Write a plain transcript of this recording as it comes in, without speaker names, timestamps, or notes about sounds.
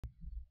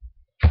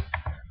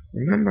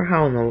Remember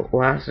how in the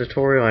last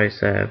tutorial I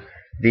said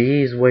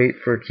these wait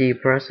for key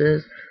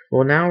presses?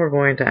 Well, now we're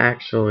going to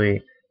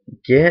actually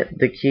get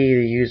the key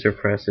the user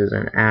presses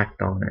and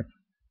act on it.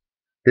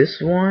 This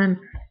one,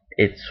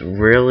 it's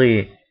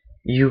really,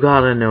 you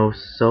gotta know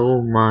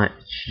so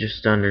much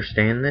just to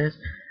understand this.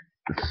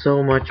 It's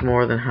so much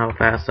more than how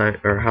fast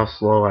or how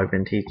slow I've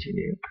been teaching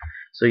you.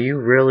 So you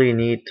really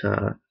need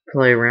to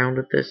play around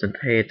with this and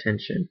pay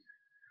attention.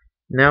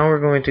 Now we're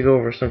going to go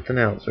over something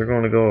else. We're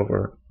going to go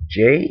over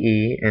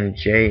JE and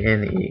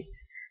JNE.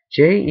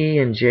 JE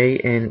and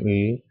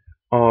JNE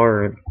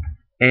are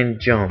and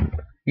jump.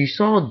 You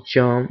saw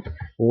jump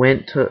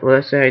went to,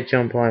 let's say I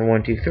jump line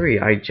 1, 2, 3.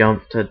 I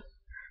jumped to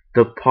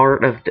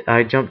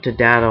I jumped to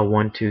data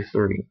 1, 2,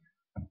 3.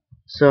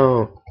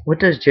 So what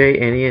does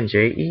JNE and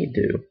JE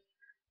do?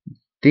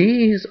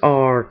 These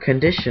are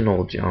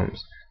conditional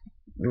jumps.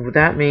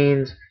 That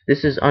means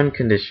this is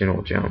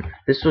unconditional jump.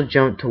 This will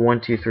jump to 1,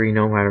 2, 3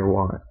 no matter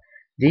what.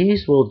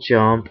 These will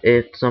jump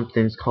if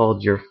something's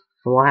called your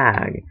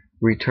flag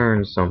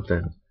returns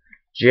something.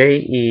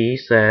 JE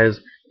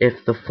says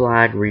if the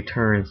flag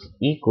returns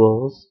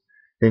equals,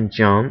 then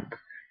jump.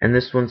 And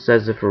this one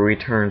says if it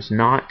returns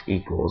not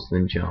equals,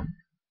 then jump.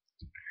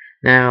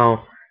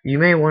 Now, you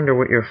may wonder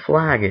what your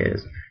flag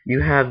is.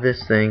 You have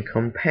this thing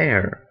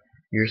compare,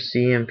 your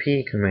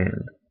CMP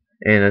command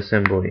in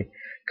assembly.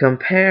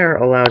 Compare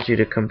allows you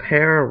to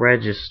compare a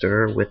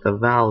register with a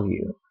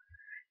value,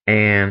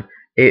 and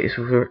it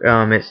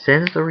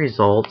sends the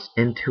results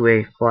into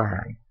a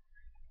flag.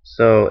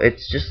 So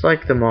it's just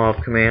like the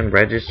mov command,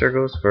 register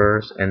goes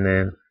first and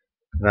then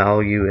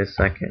value is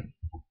second.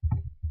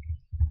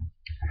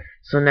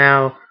 So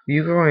now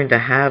you're going to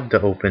have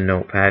to open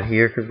Notepad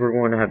here because we're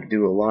going to have to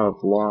do a lot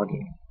of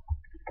logging.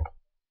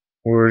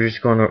 We're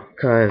just going to,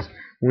 because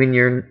when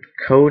you're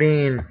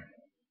coding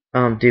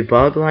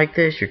debug like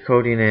this, you're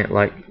coding it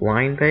like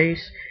line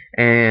based,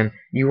 and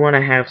you want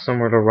to have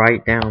somewhere to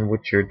write down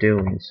what you're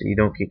doing so you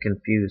don't get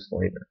confused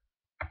later.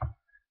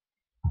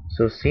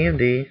 So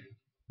cmd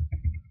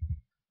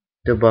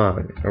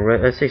debug, or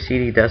let's say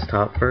cd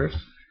desktop first,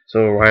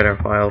 so we'll write our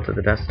file to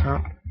the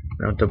desktop.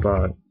 Now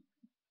debug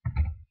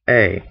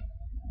a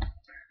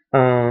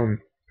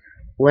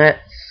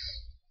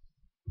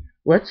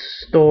let's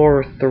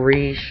store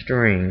 3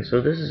 strings. So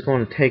this is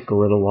going to take a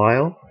little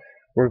while.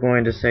 We're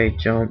going to say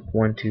jump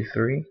 1, 2,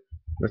 3.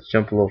 Let's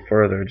jump a little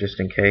further just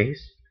in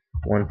case.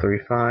 1, 3,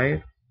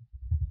 5.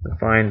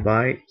 Define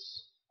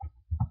bytes.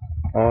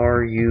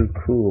 Are you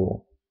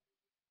cool?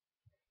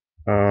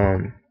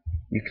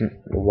 You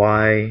can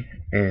Y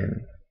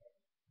N.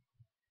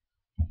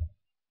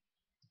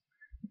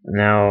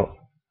 Now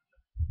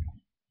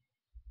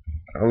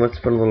let's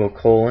put a little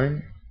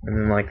colon and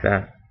then like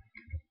that.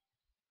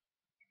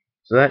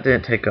 So that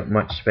didn't take up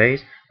much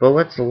space, but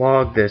let's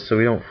log this so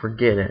we don't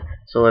forget it.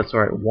 So let's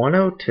write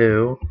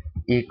 102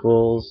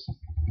 equals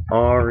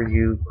are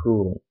you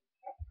cool?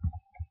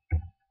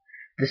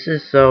 This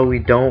is so we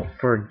don't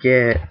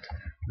forget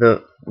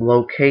the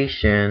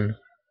location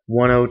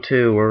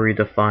 102 where we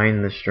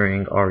define the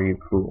string are you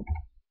cool.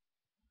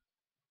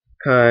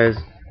 Because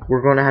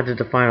we're going to have to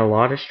define a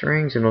lot of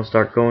strings and it'll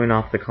start going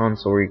off the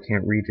console where you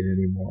can't read it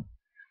anymore.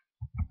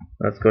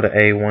 Let's go to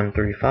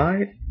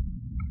A135.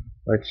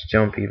 Let's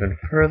jump even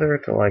further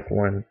to like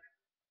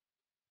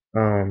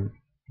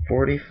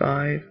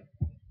 145.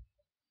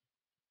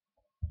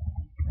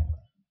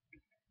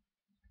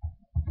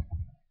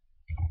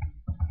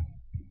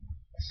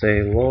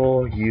 Say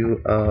lol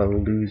you a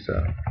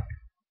loser.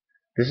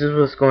 This is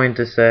what's going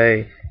to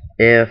say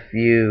if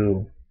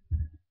you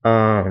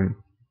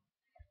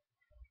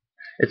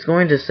it's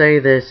going to say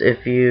this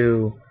if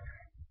you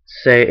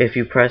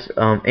press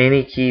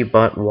any key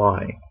but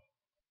Y.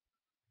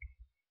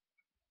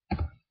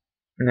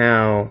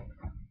 Now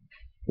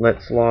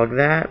let's log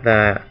that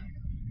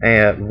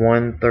at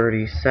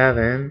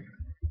 137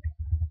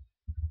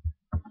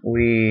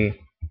 we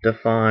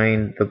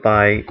define the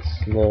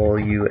bytes lol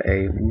you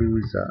a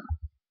loser.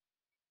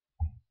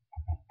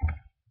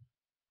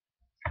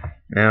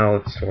 Now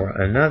let's store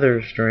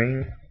another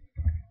string.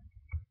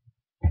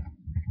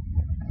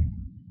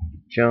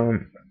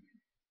 Jump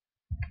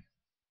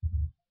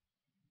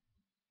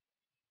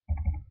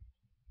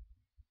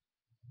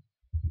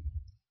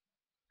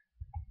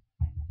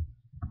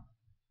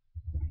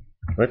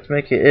let's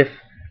make it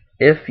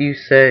if you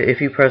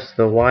press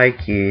the Y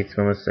key, it's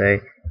gonna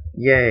say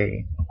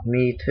yay,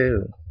 me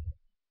too.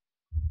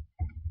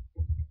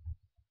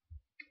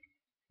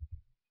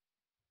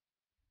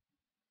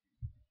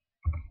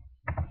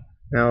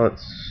 Now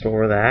let's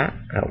store that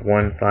at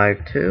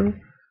 152.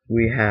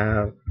 We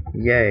have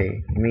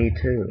yay, me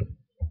too.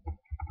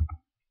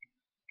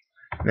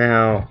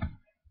 Now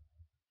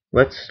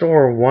let's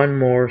store one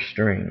more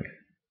string.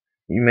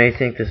 You may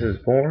think this is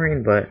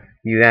boring, but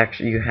you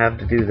have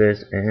to do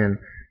this in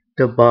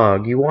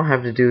debug. You won't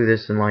have to do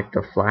this in like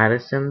the flat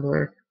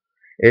assembler.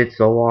 It's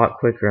a lot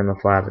quicker in the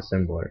flat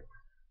assembler.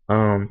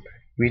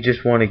 We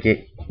just want to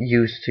get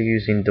used to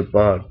using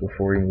debug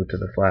before we move to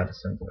the flat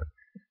assembler.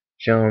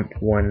 Jump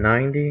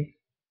 190.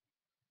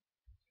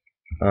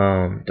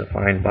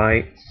 define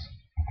bytes,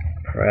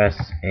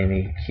 press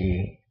any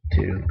key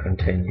to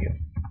continue.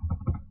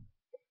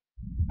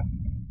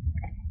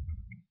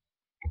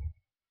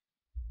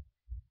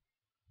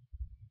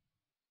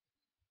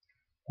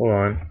 Hold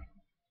on.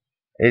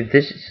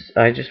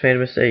 I just made a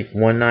mistake.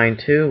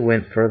 192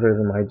 went further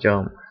than my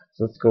jump.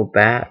 So let's go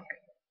back.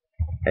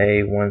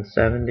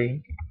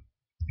 A170.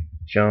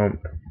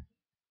 Jump.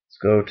 Let's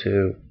go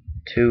to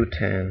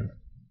 210.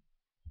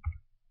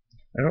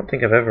 I don't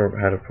think I've ever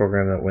had a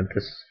program that went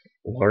this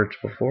large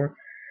before.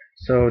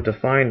 So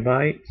define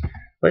bytes.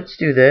 Let's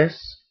do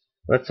this.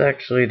 Let's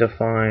actually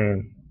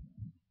define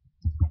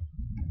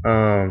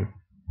 0D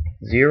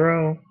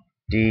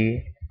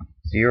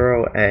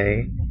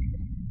 0A.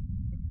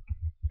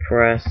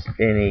 Press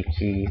any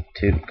key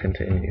to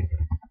continue.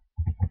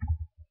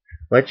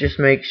 Let's just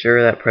make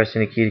sure that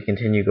pressing a key to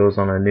continue goes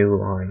on a new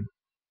line.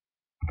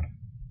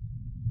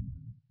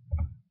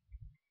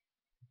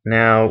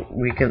 Now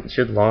we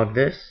should log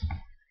this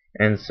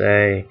and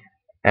say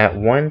at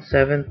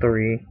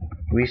 173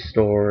 we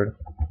stored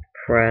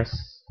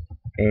press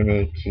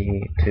any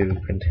key to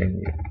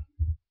continue.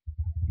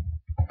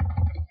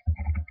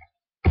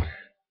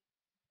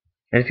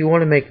 And if you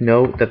want to make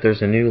note that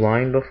there's a new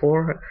line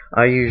before,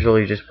 I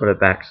usually just put a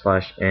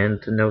 \n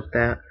to note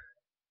that.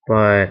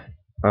 But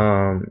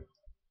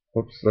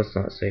oops, let's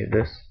not save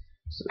this.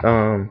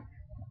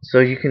 So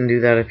you can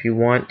do that if you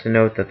want to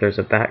note that there's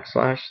a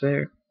backslash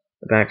there,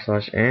 a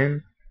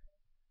 \n.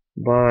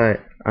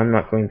 But I'm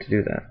not going to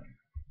do that.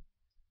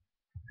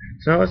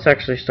 So now let's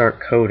actually start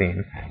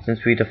coding,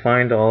 since we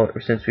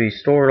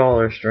stored all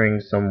our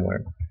strings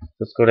somewhere.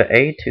 Let's go to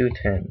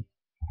A210.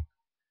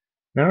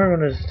 Now we're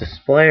going to just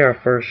display our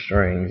first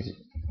strings.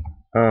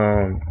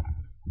 Mov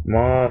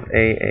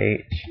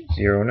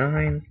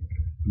AH09,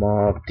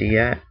 Mov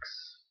DX,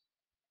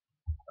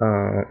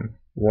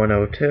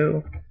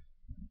 102,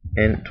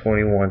 int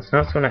 21. So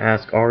now it's going to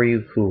ask, are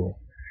you cool?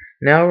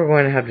 Now we're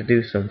going to have to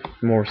do some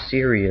more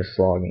serious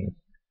logging.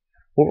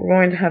 What we're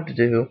going to have to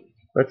do,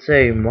 let's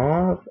say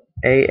Mov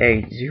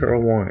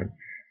AH01.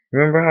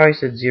 Remember how I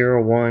said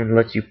 01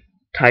 lets you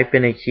type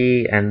in a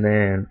key and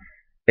then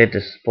it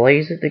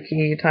displays the key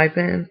you type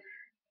in,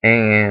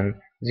 and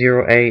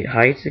 08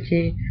 hides the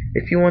key?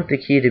 If you want the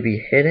key to be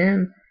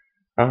hidden,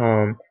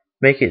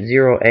 make it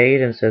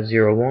 08 instead of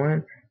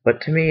 01.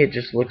 But to me, it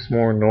just looks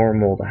more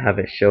normal to have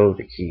it show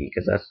the key,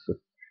 because that's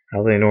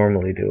how they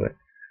normally do it.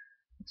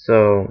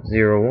 So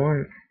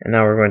 01, and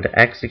now we're going to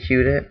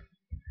execute it.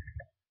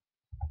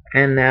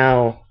 And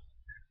now,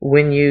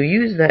 when you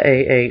use the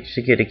AH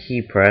to get a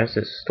key press,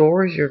 it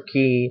stores your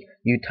key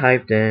you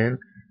typed in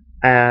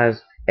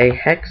as a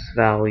hex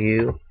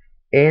value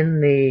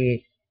in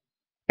the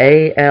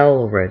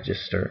AL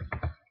register.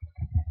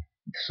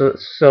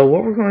 So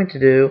what we're going to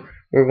do,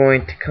 we're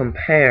going to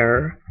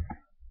compare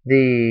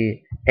the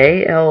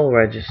AL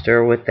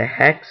register with the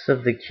hex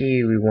of the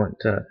key we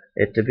want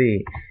it to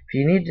be. If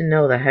you need to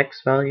know the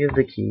hex value of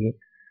the key,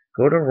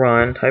 go to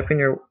run, type in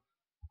your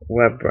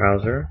web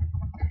browser,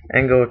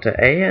 and go to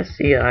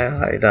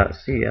ascii.cl.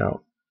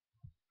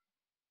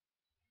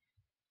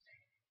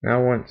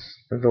 Now once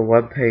the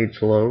web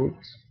page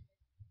loads,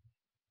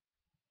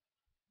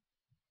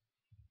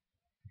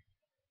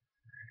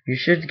 you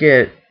should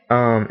get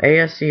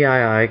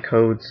ASCII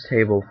codes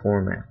table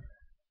format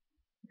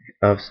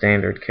of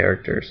standard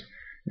characters.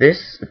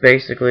 This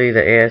basically,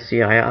 the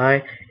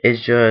ASCII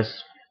is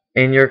just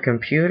in your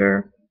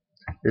computer.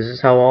 This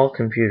is how all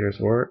computers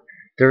work.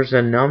 There's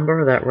a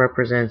number that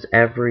represents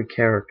every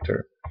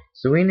character.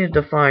 So we need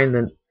to find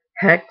the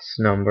hex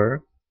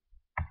number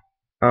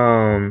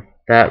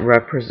that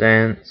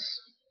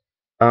represents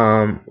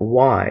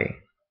Y.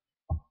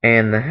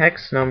 And the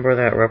hex number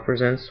that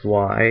represents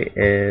Y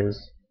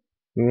is,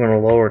 we want a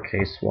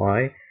lowercase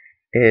y,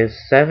 is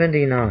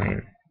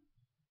 79.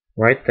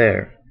 Right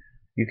there.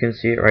 You can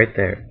see it right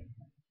there.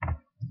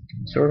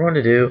 So what we're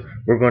going to do,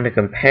 we're going to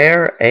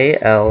compare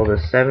AL to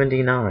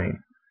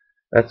 79.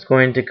 That's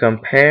going to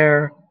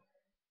compare,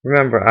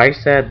 remember I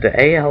said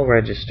the AL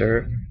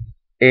register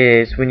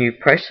is when you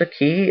press a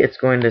key, it's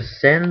going to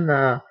send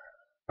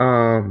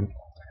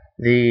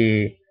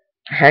the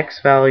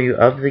hex value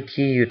of the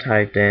key you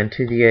typed in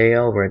to the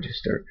AL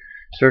register.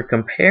 So we're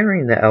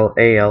comparing the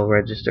AL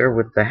register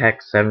with the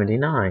hex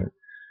 79.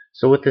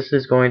 So what this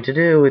is going to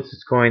do is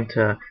it's going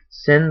to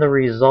send the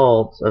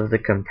results of the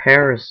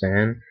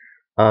comparison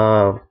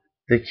of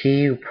the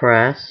key you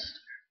pressed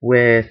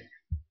with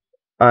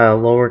a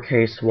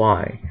lowercase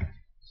y.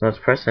 So let's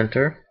press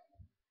enter.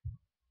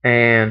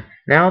 And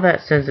now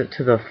that sends it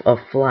to a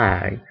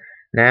flag.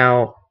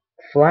 Now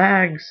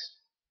flags,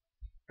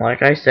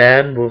 like I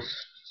said, will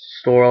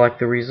store like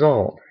the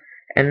result.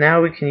 And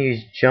now we can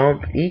use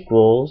jump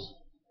equals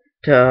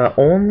to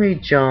only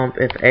jump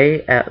if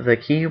the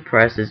key you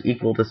press is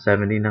equal to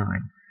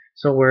 79.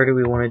 So where do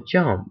we want to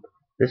jump?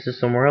 This is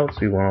somewhere else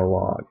we want to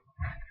log.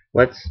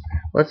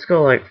 Let's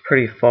go like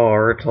pretty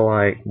far to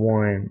like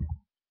we're in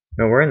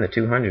the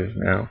 200s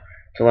now,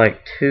 to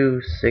like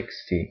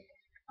 260.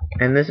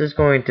 And this is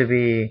going to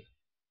be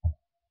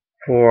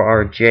for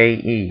our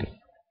JE.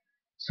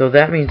 So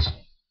that means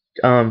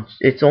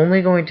it's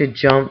only going to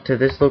jump to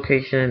this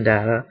location in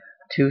data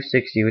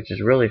 260, which is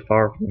really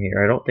far from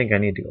here. I don't think I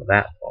need to go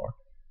that far.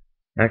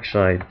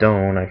 Actually, I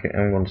don't.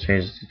 I'm going to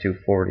change this to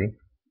 240,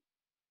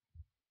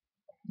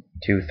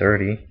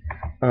 230.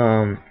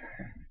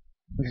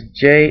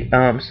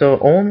 So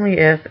only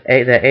if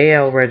the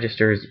AL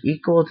register is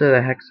equal to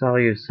the hex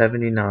value of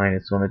 79,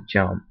 it's going to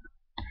jump.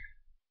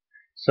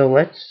 So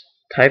let's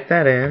type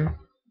that in,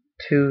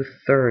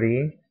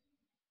 230,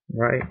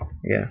 right?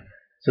 Yeah.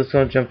 So it's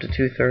going to jump to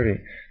 230.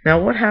 Now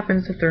what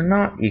happens if they're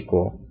not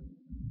equal?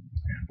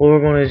 What we're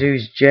going to do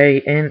is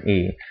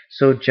JNE.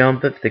 So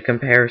jump if the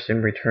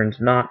comparison returns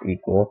not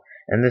equal,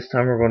 and this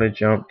time we're going to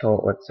jump to,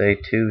 let's say,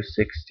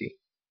 260.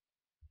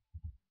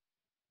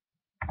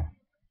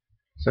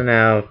 So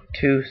now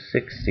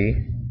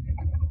 260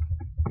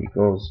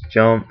 equals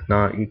jump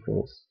not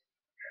equals.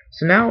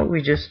 So now what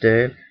we just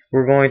did,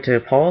 we're going to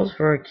pause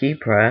for a key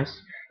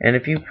press, and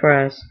if you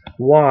press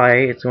Y,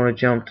 it's going to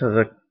jump to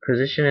the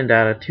position in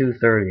data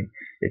 230.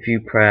 If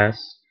you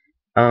press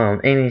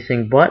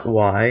anything but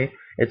Y,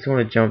 it's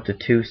going to jump to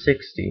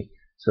 260.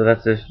 So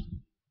that's a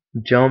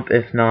jump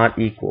if not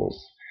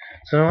equals.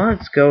 So now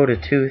let's go to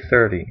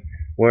 230,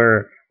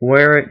 where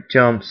it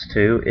jumps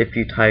to if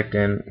you typed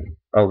in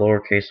a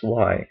lowercase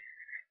y.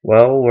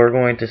 Well, we're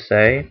going to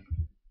say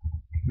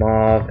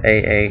mov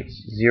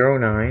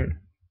AH09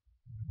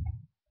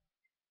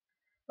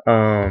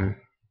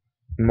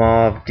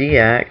 mov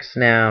dx.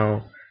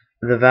 Now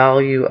the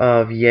value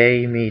of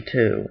yay me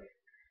too,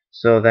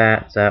 so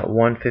that's at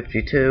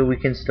 152. We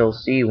can still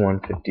see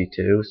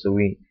 152, so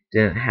we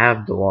didn't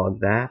have to log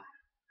that,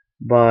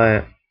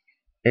 but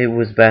it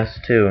was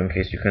best too in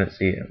case you couldn't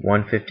see it.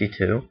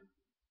 152.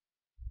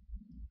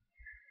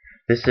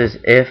 This is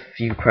if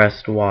you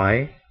pressed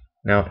Y.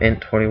 Now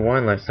int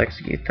 21, let's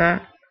execute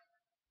that.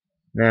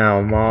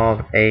 Now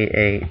mov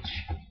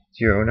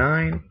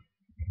AH09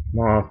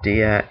 mov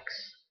dx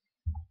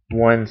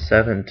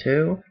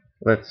 172.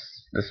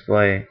 Let's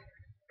display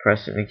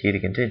pressing the key to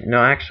continue.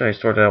 No, actually I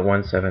stored it at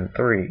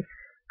 173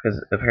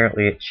 because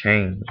apparently it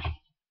changed.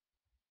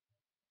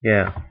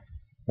 Yeah,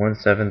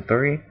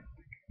 173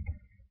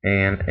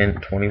 and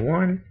int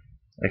 21.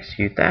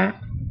 Execute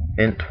that.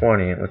 Int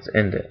 20. Let's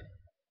end it.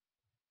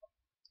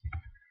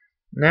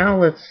 Now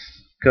let's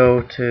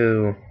go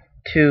to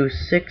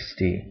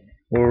 260.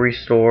 We'll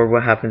restore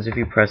what happens if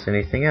you press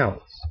anything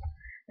else.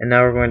 And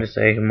now we're going to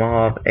say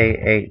mov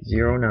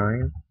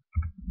A809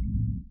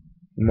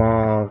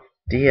 mov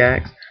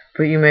dx.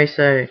 But you may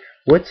say,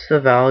 what's the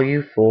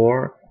value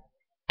for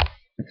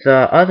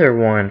the other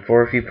one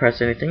for if you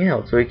press anything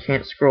else? So we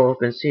can't scroll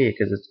up and see it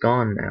because it's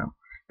gone now.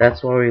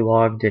 That's why we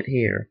logged it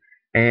here.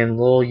 And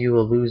lol you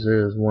will lose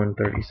is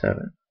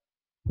 137.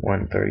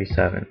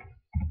 137.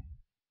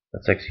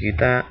 Let's execute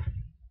that.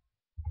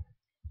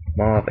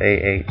 Mov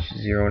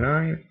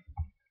AH09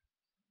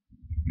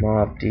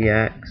 mov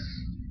dx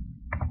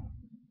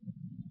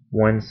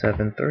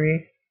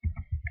 173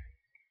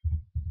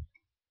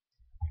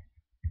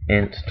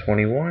 int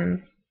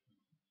 21.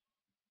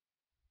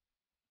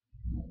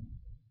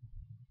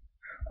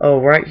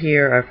 Oh, right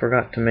here I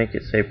forgot to make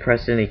it say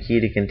press any key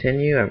to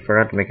continue. I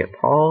forgot to make it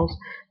pause.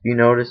 You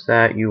notice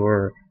that you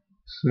were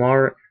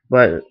smart,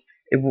 but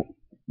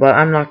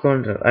I'm not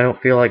going to. I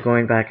don't feel like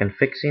going back and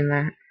fixing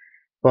that.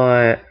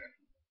 But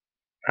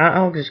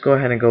I'll just go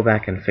ahead and go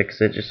back and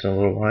fix it just in a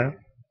little while.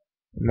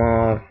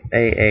 Mov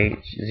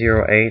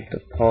AH08 to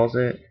pause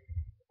it.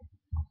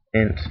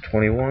 Int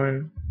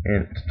 21,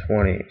 int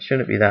 20. It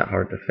shouldn't be that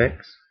hard to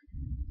fix.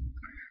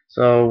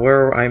 So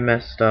where I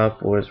messed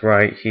up was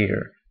right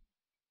here.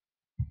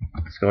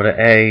 Let's go to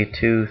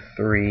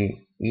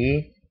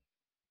A23E.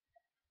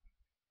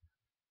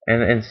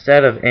 And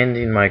instead of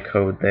ending my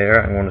code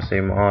there, I'm going to say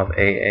mov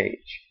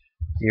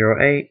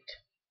AH08.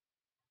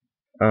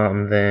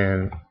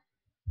 Then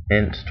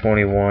int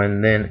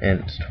 21, then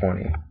int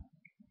 20.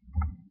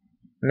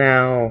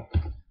 Now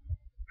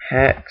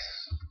hex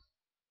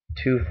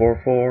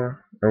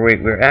 244, or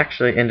wait, we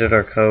actually ended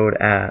our code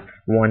at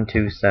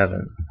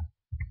 127.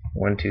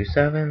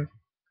 127,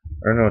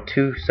 or no,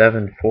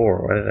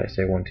 274. Why did I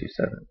say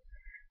 127?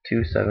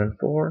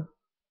 274,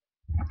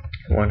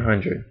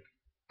 100,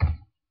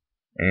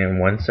 and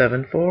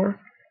 174.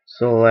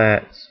 So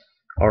let's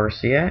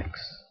RCX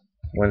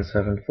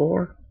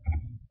 174,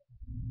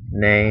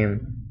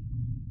 name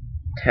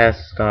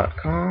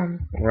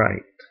test.com,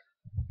 right,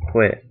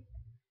 quit.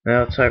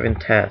 Now let's type in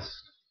test.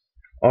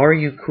 Are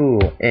you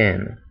cool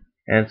in?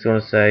 And it's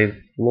going to say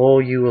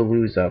lol you will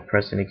lose up,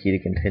 pressing a key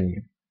to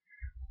continue.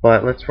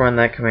 But let's run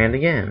that command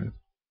again.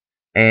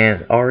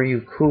 And are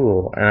you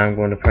cool? And I'm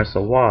going to press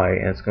a Y,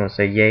 and it's going to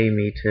say yay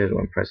me too.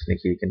 I'm pressing the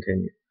key to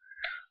continue.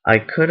 I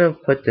could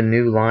have put the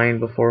new line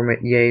before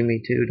yay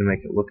me too to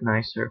make it look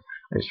nicer.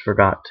 I just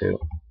forgot to.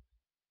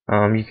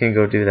 You can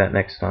go do that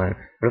next time.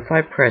 But if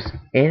I press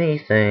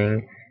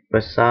anything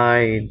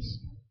besides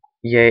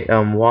yay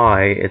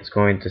Y, it's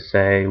going to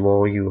say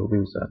lol you will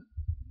lose up.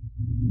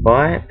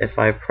 But if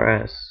I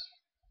press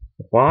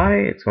Y,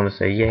 it's going to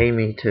say yay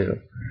me too.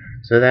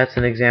 So that's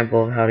an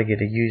example of how to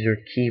get a user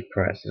key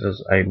press. This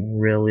is a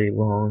really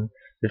long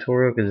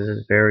tutorial because this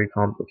is very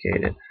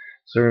complicated.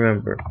 So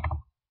remember,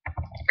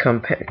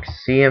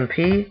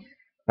 CMP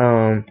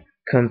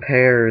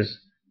compares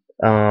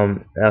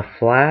a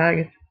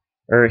flag,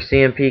 or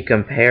CMP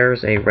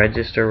compares a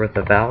register with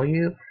a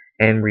value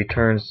and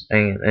returns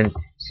and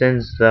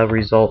sends the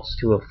results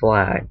to a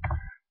flag.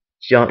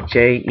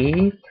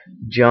 JE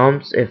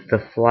jumps if the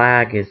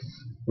flag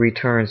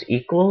returns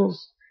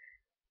equals.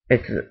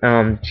 If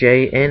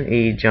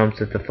JNE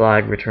jumps if the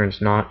flag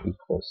returns not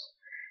equals.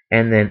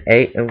 And then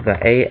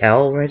the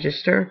AL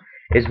register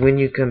is when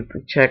you can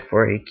check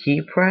for a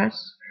key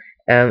press.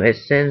 It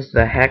sends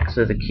the hex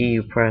of the key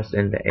you press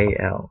into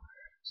AL.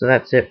 So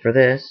that's it for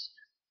this.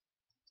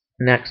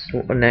 Next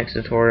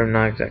tutorial, I'm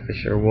not exactly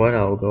sure what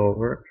I'll go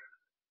over,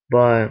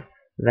 but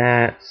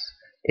that's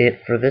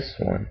it for this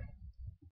one.